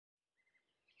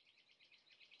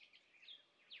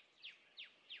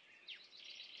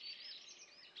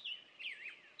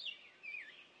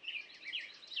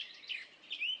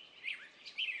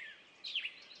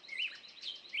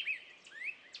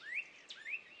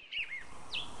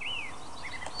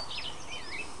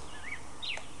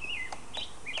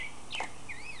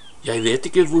Jeg vet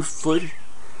ikke hvorfor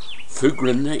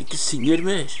fuglene ikke synger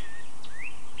mer.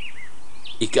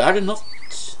 Ikke er det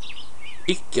natt,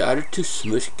 ikke er det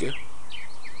tussmørke.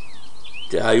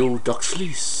 Det er jo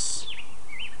dagslys.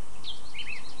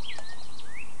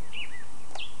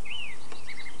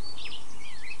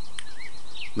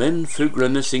 Men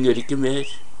fuglene synger ikke mer.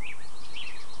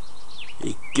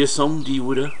 Ikke som de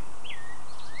gjorde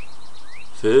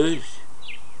før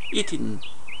i tiden.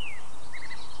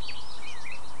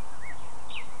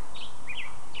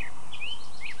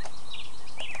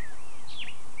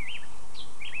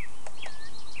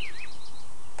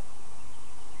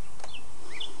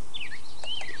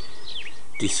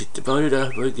 De sitter bare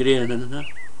der på grenene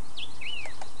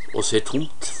og ser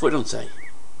tomt foran seg.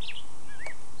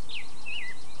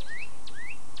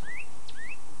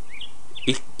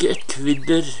 Ikke et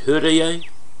kvidder hører jeg,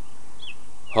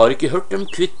 har ikke hørt dem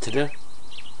kvitre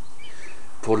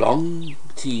på lang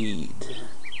tid.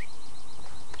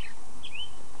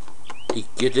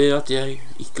 Ikke det at jeg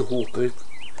ikke håper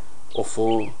å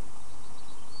få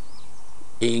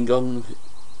engang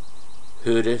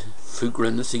høre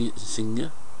fuglene synge,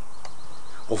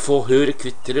 og få høre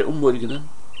kvitteret om morgenen.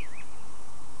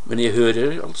 Men jeg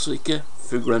hører altså ikke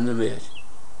fuglene mer.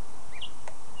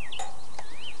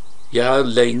 Jeg har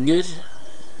lenger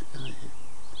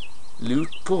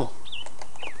lurt på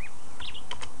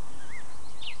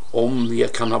om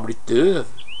jeg kan ha blitt døv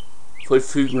for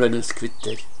fuglenes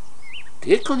kvitter.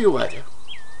 Det kan jo være.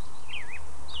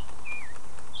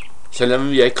 Selv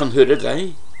om jeg kan høre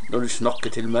deg når du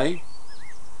snakker til meg,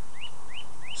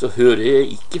 så hører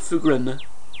jeg ikke fuglene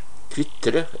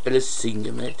kvitre eller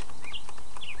synge mer.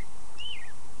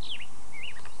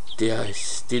 Det er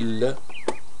stille